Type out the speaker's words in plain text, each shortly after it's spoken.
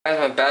Guys,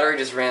 my battery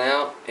just ran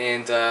out,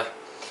 and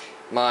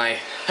my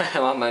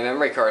my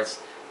memory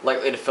card's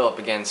likely to fill up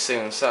again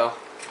soon. So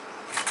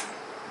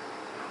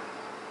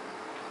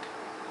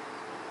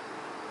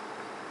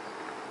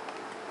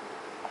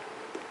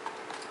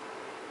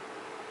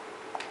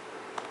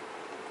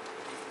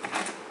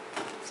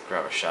let's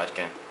grab a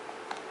shotgun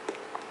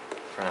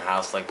for a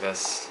house like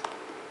this.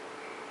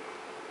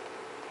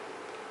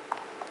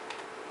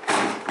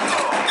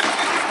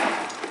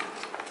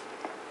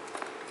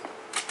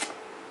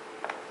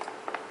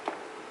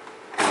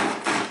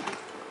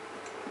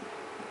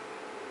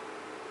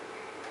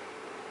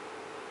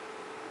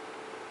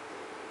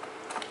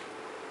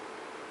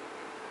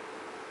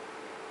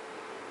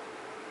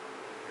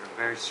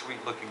 Very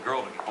sweet-looking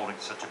girl to be holding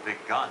such a big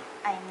gun.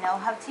 I know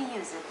how to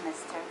use it,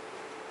 mister.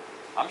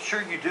 I'm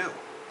sure you do.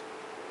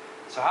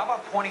 So how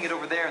about pointing it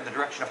over there in the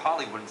direction of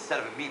Hollywood instead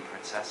of at me,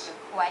 Princess?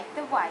 Quite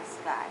the wise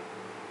guy.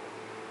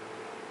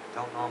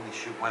 Don't normally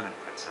shoot women,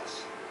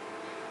 Princess.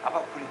 How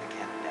about putting the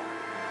cannon down?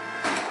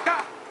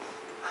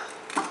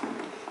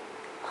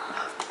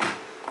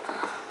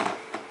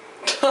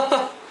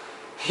 Ah!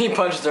 He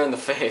punched her in the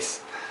face.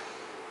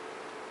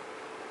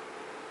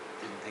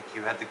 Didn't think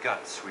you had the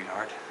guts,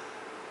 sweetheart.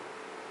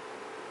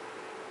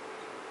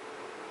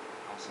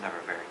 I was never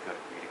very good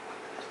at reading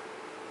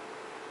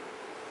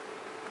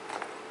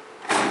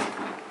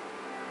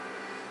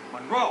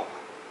women. Monroe!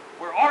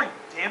 Where are you,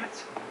 damn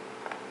it?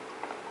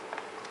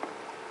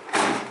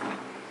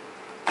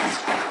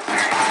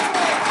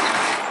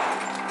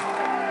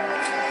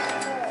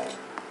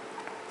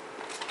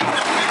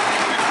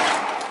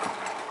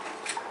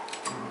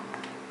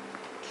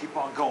 Keep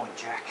on going,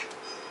 Jack.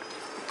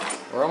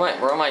 Where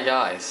are my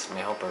guys? My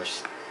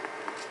helpers.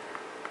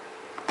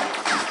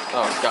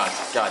 Oh God.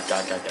 What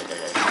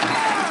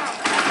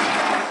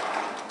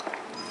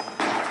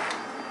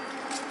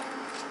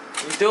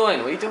are you doing?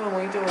 What are you doing? What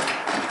are you doing?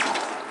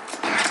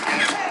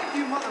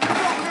 You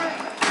motherfucker!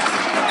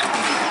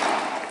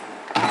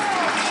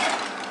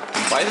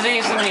 Why does he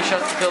use so many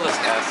shots to kill this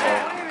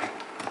asshole?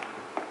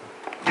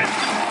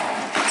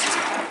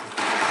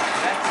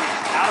 That's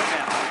out of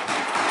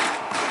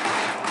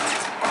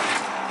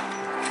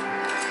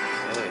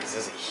bounds. This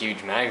is a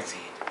huge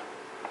magazine.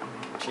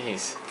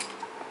 Jeez.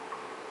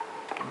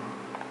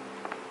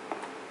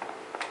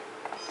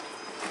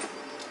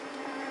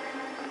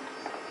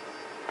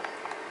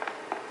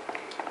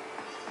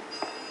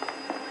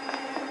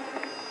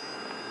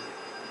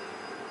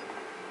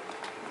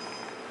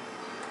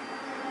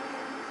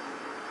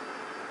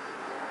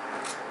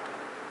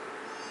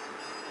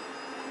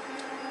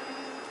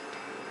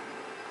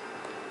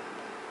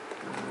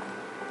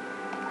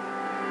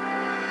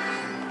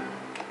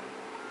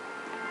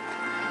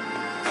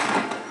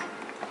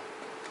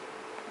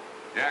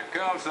 Jack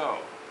Calzo.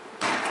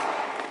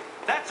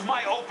 That's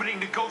my opening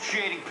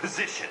negotiating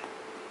position.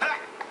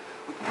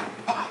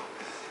 Oh,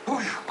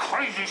 you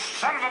crazy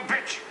son of a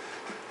bitch!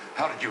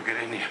 How did you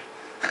get in here?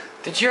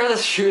 Did you hear the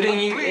shooting,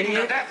 you Bleeding to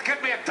idiot? death.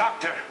 Get me a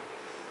doctor.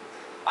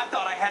 I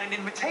thought I had an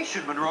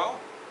invitation, Monroe.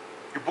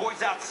 Your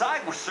boys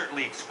outside were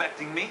certainly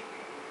expecting me.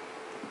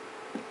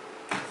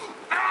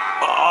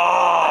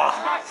 Oh!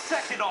 That's my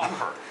second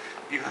offer.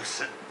 You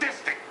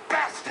sadistic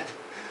bastard.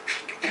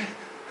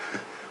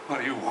 What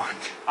do you want?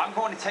 I'm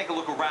going to take a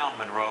look around,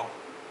 Monroe.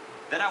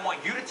 Then I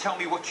want you to tell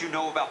me what you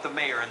know about the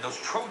mayor and those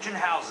Trojan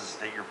houses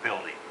that you're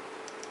building.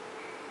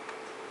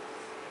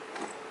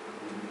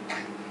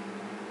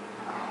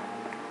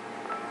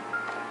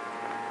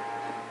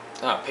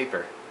 Ah,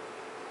 paper.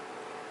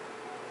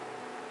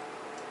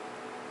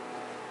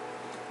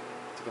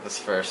 Let's look at this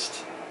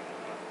first.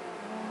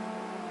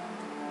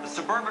 The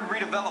Suburban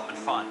Redevelopment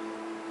Fund.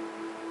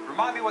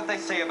 Remind me what they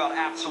say about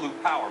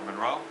absolute power,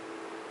 Monroe.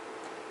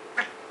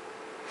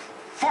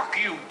 Fuck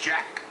you,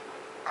 Jack.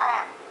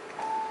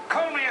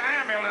 Call me an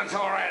ambulance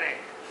already.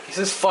 He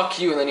says fuck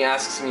you, and then he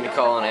asks me to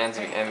call an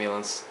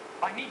ambulance.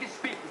 I need to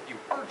speak with you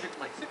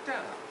urgently. Sit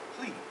down.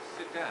 Please,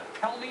 sit down.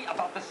 Tell me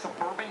about the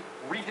Suburban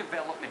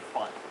Redevelopment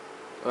Fund.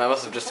 Well, that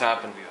must have just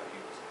happened. We are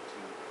used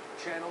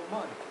to channel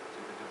money to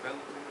the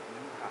development of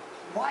new houses.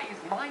 Why is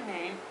my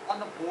name on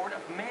the board of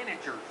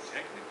managers?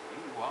 Technically,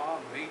 you are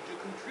a major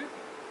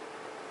contributor.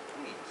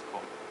 Please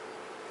call me.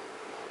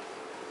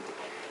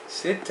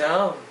 Sit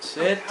down. Sit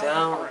Those houses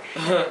down. are a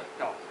sham,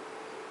 though.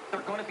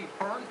 They're going to be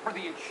burned for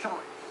the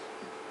insurance.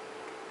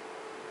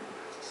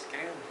 It's a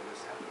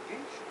scandalous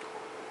allegation.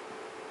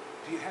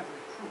 Do you have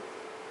any proof?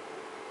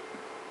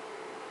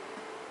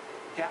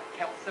 Jack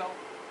Kelso,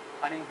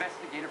 an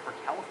investigator for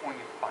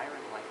California Fire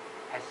and Life,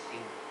 has seen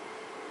it.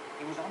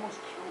 He was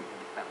almost killed when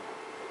he found out.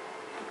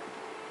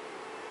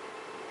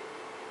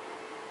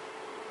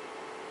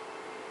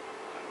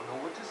 I don't know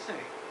what to say.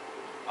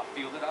 I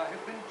feel that I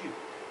have been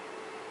duped.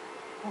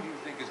 Who do you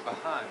think is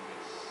behind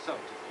this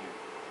subterfuge?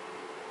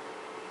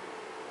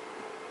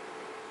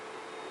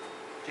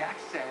 Jack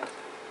says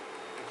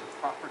it's a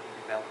property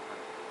developer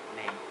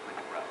named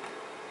Monroe.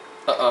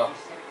 Uh-oh. He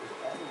said it was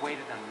all the way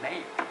to the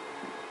mayor.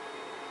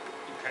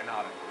 You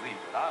cannot believe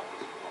that I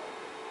was involved.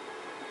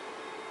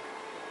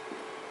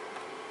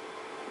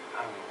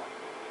 I don't know what.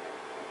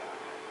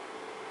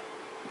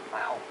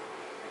 Wow.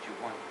 That you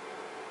won.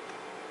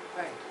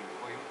 Thank you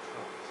for your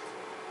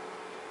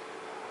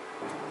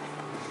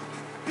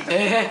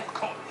trust.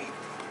 Call me.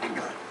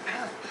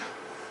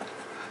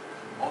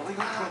 All of your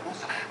troubles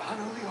are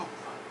finally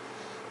over.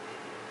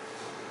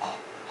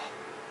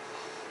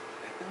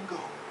 Let them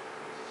go.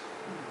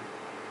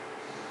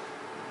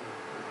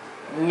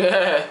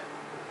 Nah.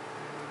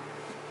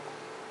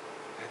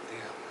 Let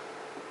them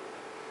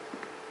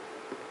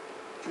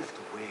Drift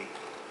away.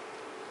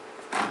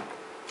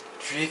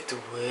 Drift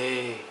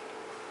away.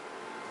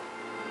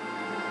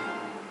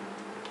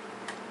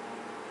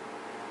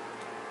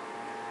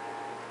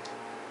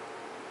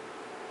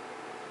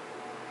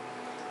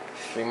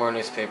 Three more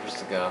newspapers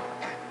to go.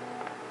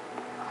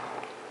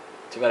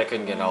 Too bad I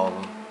couldn't get all of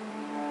them.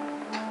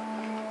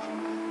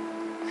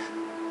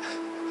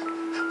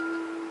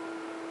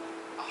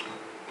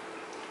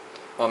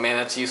 Oh man,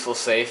 that's useful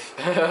safe.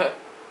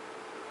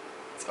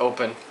 It's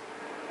open.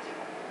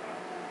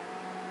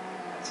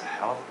 That's a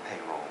hell of a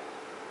payroll.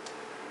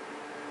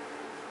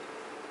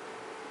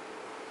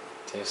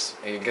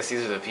 I guess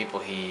these are the people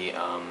he's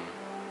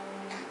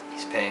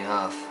paying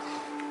off.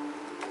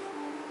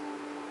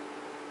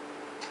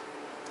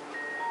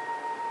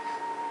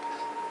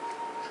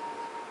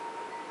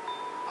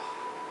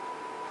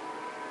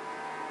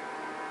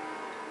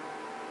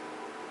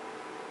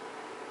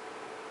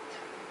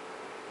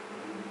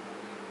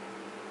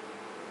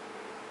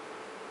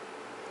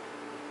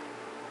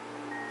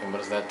 And what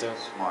does that do?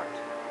 Smart.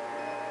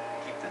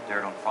 Keep the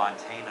dirt on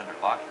Fontaine under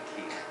lock and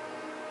key.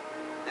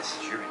 This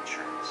is your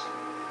insurance.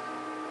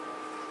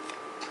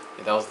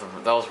 Yeah,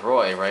 that was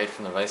Roy, right,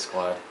 from the Vice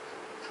Squad.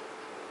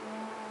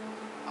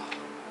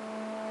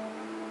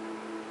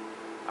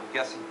 I'm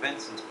guessing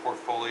Benson's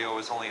portfolio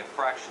is only a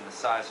fraction the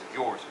size of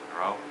yours,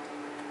 Monroe.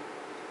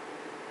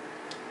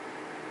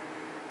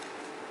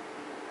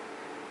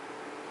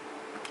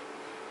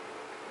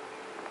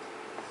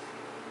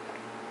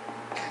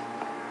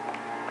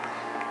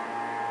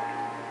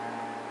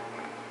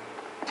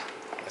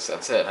 Guess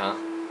that's it, huh?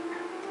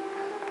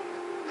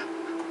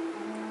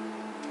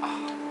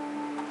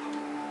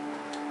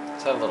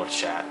 Let's have a little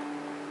chat.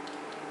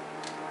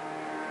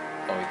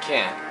 Oh, we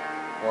can't.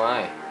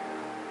 Why?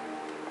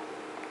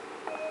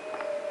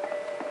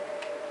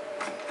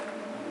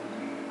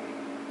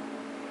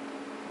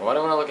 Why do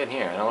I want to look in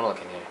here? I don't want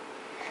to look in here.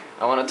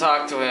 I want to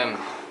talk to him.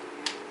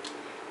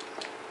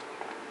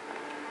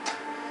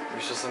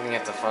 There's just something you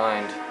have to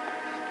find.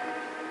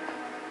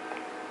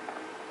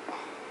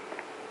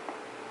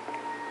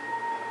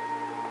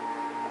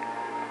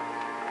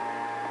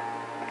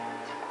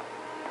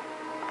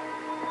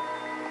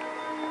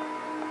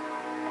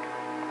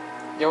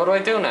 Yeah, what do I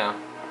do now?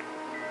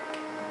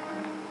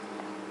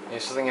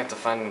 There's something I have to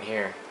find in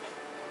here.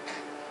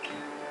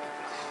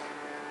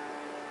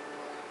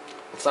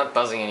 It's not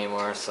buzzing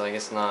anymore, so I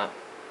guess not.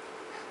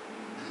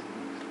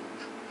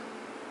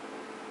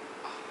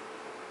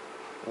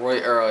 Roy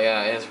Earl,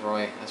 yeah, it is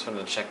Roy. I just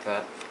wanted to check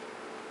that.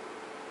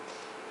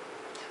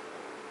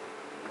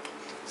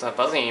 It's not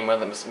buzzing anymore,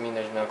 that must mean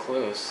there's no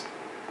clues.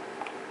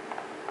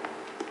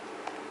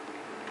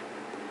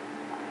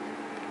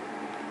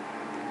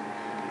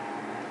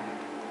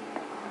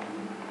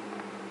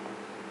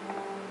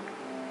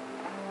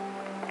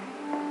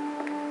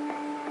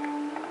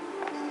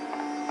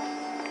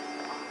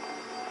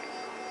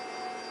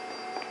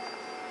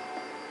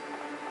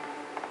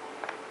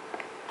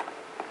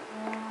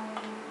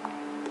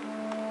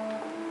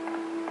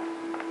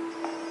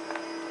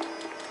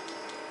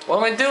 What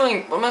am I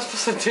doing? What am I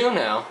supposed to do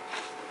now?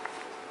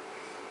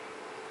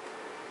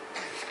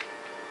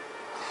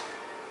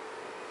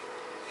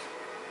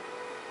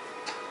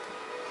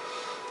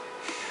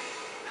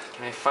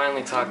 Can I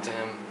finally talk to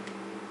him?